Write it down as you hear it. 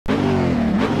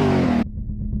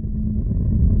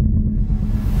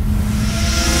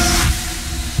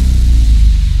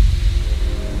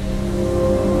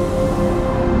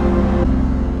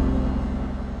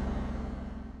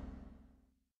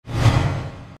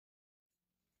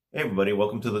Hey everybody,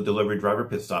 welcome to the Delivery Driver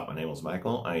Pit Stop. My name is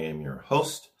Michael. I am your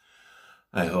host.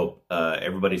 I hope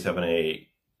everybody's having a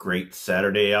great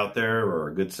Saturday out there, or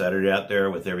a good Saturday out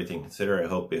there with everything considered. I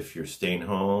hope if you're staying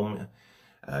home,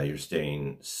 you're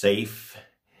staying safe.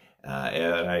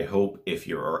 And I hope if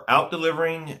you're out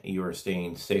delivering, you are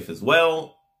staying safe as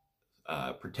well,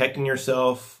 protecting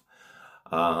yourself,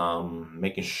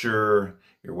 making sure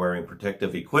you're wearing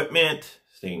protective equipment,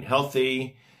 staying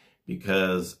healthy,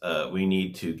 because we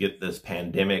need to get this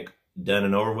pandemic done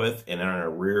and over with and in our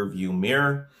rear view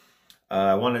mirror.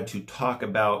 I wanted to talk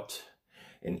about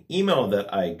an email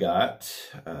that I got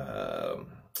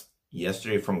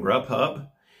yesterday from GrubHub.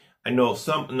 I know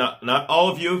not all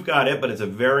of you have got it, but it's a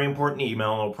very important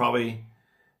email.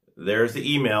 There's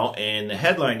the email, and the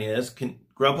headline is,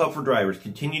 GrubHub for drivers,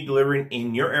 continue delivering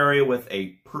in your area with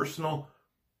personal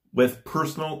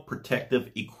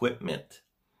protective equipment.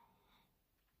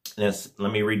 Let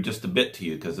me read just a bit to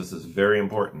you because this is very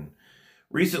important.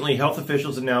 Recently, health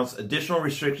officials announced additional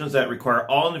restrictions that require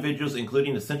all individuals,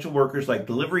 including essential workers like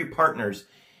delivery partners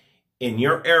in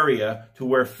your area, to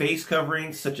wear face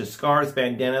coverings such as scarves,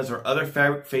 bandanas, or other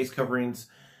fabric face coverings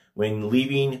when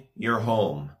leaving your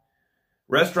home.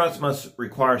 Restaurants must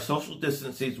require social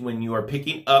distancing when you are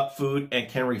picking up food and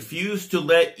can refuse to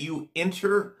let you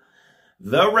enter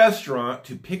the restaurant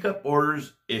to pick up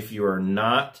orders if you are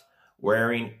not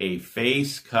wearing a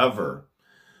face cover.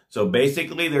 So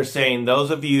basically they're saying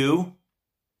those of you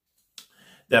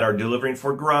that are delivering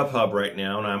for GrubHub right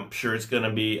now, and I'm sure it's going to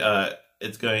be,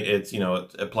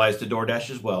 it applies to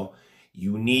DoorDash as well.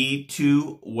 You need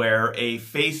to wear a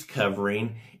face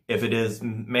covering if it is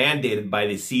mandated by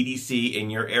the CDC in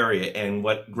your area. And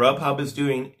what GrubHub is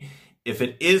doing, if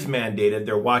it is mandated,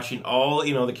 they're watching all,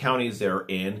 the counties they're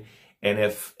in. And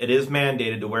if it is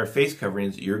mandated to wear face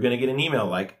coverings, you're going to get an email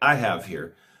like I have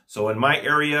here. So in my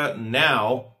area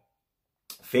now,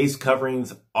 face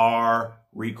coverings are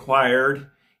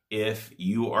required if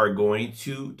you are going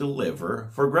to deliver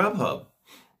for GrubHub.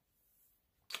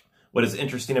 What is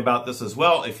interesting about this as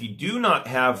well, if you do not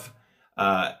have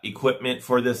equipment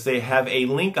for this, they have a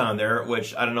link on there,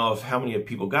 which I don't know how many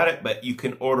people got it, but you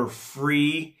can order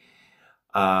free,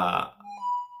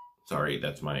 sorry,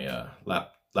 that's my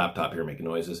laptop here making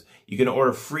noises. You can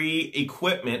order free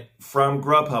equipment from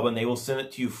GrubHub and they will send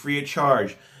it to you free of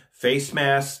charge. Face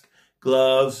mask,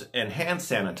 gloves, and hand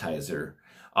sanitizer.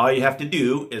 All you have to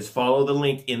do is follow the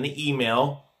link in the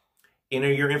email, enter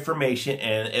your information,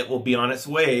 and it will be on its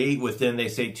way within, they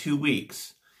say, 2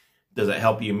 weeks. Does it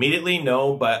help you immediately?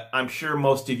 No, but I'm sure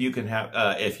most of you can have,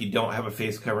 if you don't have a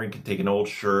face covering, you can take an old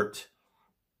shirt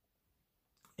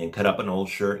and cut up an old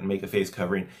shirt and make a face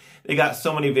covering. They got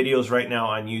so many videos right now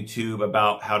on YouTube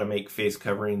about how to make face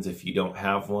coverings if you don't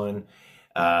have one.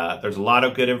 There's a lot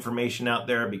of good information out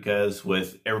there because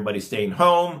with everybody staying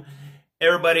home,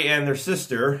 everybody and their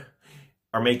sister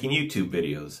are making YouTube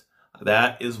videos.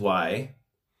 That is why,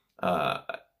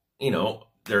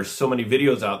 there's so many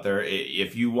videos out there.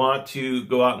 If you want to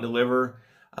go out and deliver,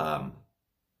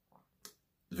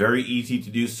 very easy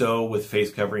to do so with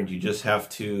face coverings. You just have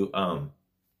to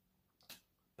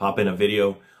pop in a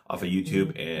video off of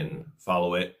YouTube and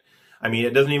follow it. I mean,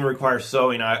 it doesn't even require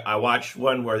sewing. I watched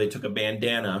one where they took a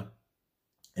bandana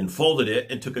and folded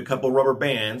it and took a couple rubber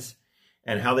bands,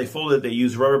 and how they folded it, they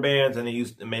used rubber bands and they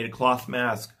made a cloth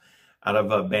mask out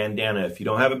of a bandana. If you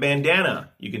don't have a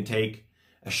bandana, you can take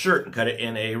a shirt and cut it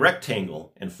in a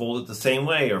rectangle and fold it the same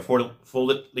way, or fold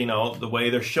it, the way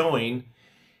they're showing,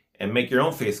 and make your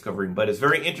own face covering. But it's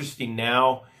very interesting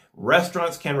now.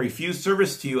 Restaurants can refuse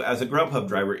service to you as a GrubHub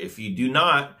driver if you do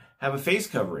not have a face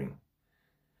covering.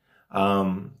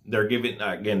 They're giving,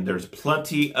 again, there's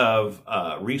plenty of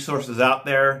resources out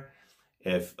there.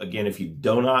 If you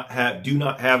do not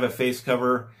have a face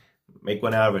cover, make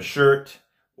one out of a shirt,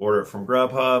 order it from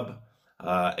GrubHub.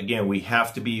 Again, we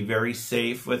have to be very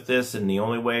safe with this, and the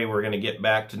only way we're going to get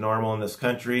back to normal in this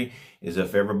country is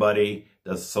if everybody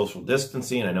does social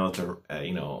distancing. I know it's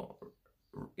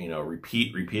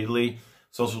repeat repeatedly,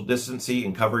 social distancing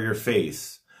and cover your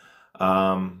face.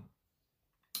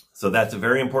 So that's a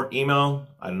very important email.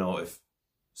 I don't know if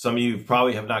some of you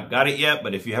probably have not got it yet,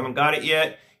 but if you haven't got it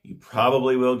yet, you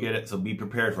probably will get it. So be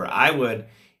prepared for it.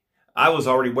 I was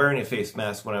already wearing a face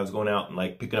mask when I was going out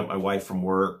and picking up my wife from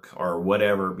work or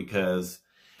whatever, because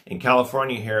in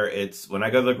California here, it's when I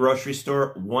go to the grocery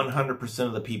store, 100%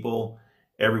 of the people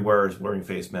everywhere is wearing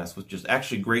face masks, which is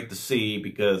actually great to see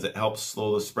because it helps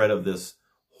slow the spread of this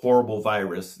horrible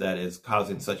virus that is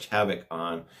causing such havoc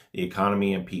on the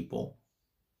economy and people.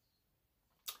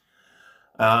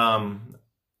 I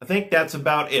think that's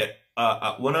about it.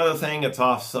 one other thing that's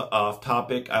off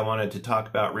topic I wanted to talk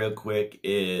about real quick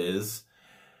is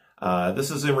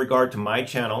this is in regard to my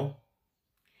channel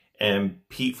and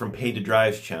Pete from Pay to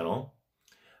Drive's channel.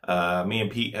 Me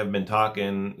and Pete have been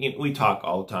talking. We talk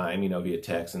all the time, via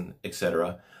text and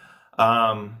etc.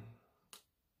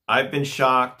 I've been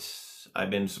shocked. I've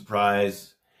been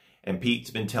surprised. And Pete's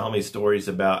been telling me stories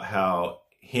about how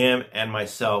him and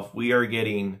myself, we are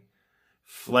getting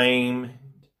flamed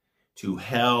to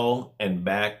hell and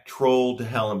back, trolled to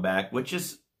hell and back, which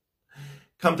is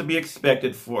come to be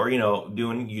expected for,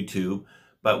 doing YouTube.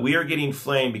 But we are getting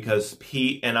flamed because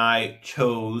Pete and I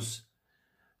chose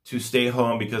to stay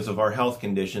home because of our health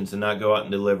conditions and not go out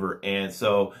and deliver. And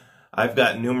so I've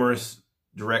got numerous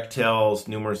direct tells,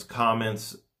 numerous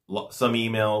comments, some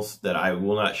emails that I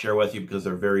will not share with you because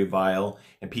they're very vile.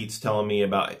 And Pete's telling me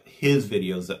about his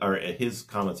videos or his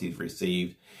comments he's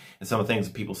received and some of the things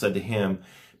that people said to him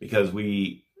because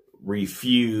we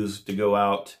refuse to go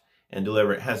out and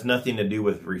deliver. It has nothing to do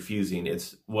with refusing.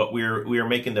 It's what we are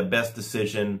making the best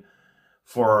decision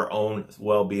for our own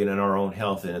well-being and our own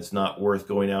health, and it's not worth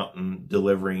going out and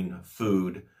delivering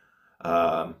food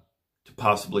to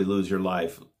possibly lose your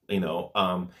life.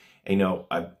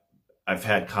 I've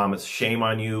had comments, shame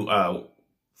on you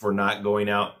for not going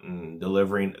out and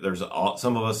delivering.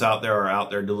 Some of us out there are out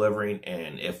there delivering,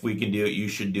 and if we can do it, you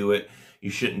should do it. You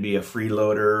shouldn't be a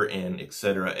freeloader and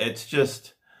etc. It's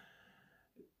just,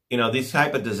 these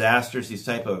type of disasters, these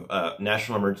type of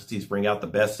national emergencies bring out the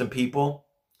best in people,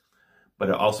 but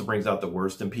it also brings out the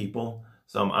worst in people.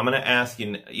 So I'm going to ask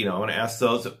you, I'm going to ask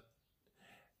those that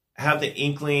have the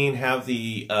inkling, have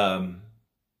the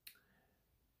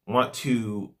want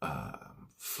to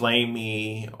flame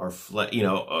me or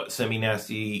send me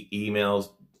nasty emails.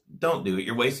 Don't do it.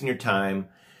 You're wasting your time.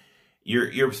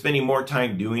 You're spending more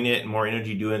time doing it and more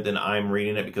energy doing it than I'm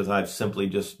reading it, because I've simply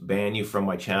just banned you from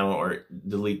my channel or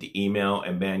delete the email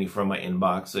and ban you from my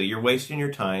inbox. So you're wasting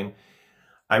your time.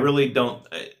 I really don't.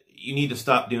 You need to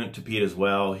stop doing it to Pete as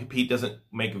well. Pete doesn't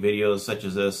make videos such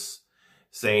as this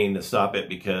saying to stop it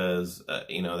because,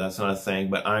 that's not a thing.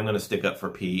 But I'm going to stick up for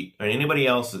Pete and anybody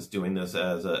else that's doing this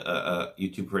as a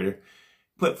YouTube creator.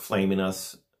 Quit flaming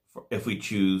us if we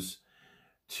choose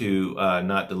to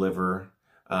not deliver.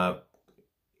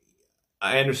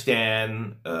 I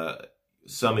understand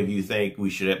some of you think we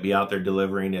should be out there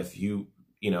delivering. If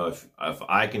if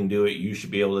I can do it, you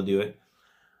should be able to do it.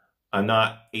 I'm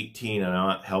not 18 and I'm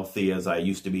not healthy as I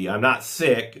used to be. I'm not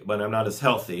sick, but I'm not as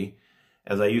healthy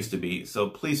as I used to be. So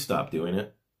please stop doing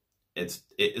it. It's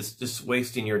just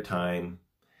wasting your time,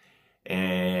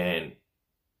 and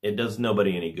it does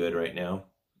nobody any good right now.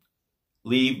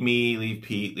 Leave me, leave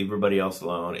Pete, leave everybody else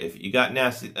alone. If you got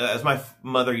nasty, as my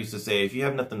mother used to say, if you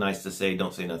have nothing nice to say,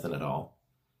 don't say nothing at all.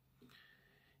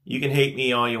 You can hate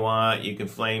me all you want. You can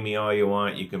flame me all you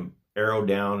want. You can arrow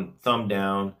down, thumb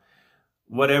down,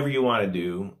 whatever you want to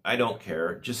do. I don't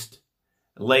care. Just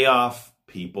lay off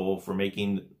people for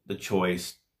making the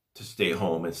choice to stay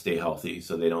home and stay healthy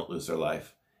so they don't lose their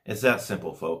life. It's that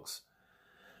simple, folks.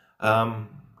 I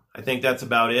think that's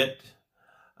about it.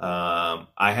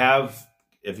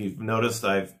 If you've noticed,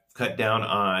 I've cut down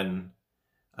on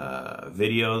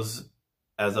videos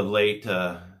as of late.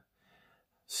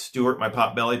 Stuart, my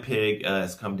potbelly pig,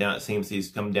 has come down. It seems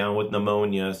he's come down with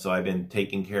pneumonia, so I've been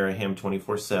taking care of him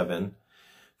 24/7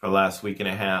 for the last week and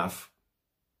a half.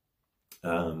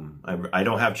 I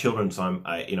don't have children, so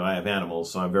I have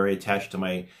animals, so I'm very attached to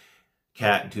my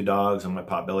cat and 2 dogs and my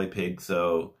potbelly pig.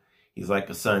 So he's like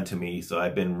a son to me. So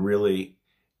I've been really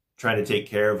trying to take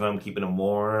care of him, keeping him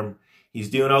warm. He's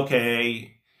doing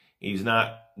okay. He's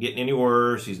not getting any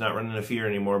worse. He's not running into fear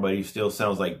anymore, but he still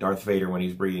sounds like Darth Vader when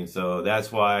he's breathing. So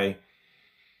that's why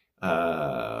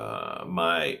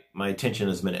my attention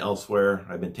has been elsewhere.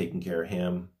 I've been taking care of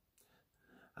him.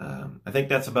 I think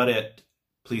that's about it.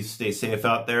 Please stay safe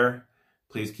out there.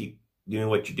 Please keep doing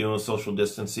what you're doing with social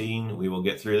distancing. We will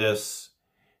get through this.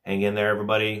 Hang in there,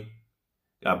 everybody.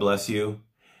 God bless you.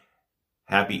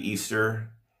 Happy Easter.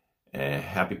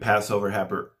 Happy Passover.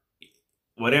 Happy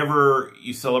whatever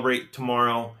you celebrate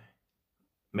tomorrow.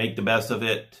 Make the best of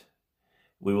it.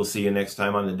 We will see you next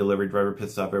time on the Delivery Driver Pit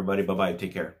Stop, everybody. Bye-bye.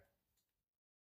 Take care.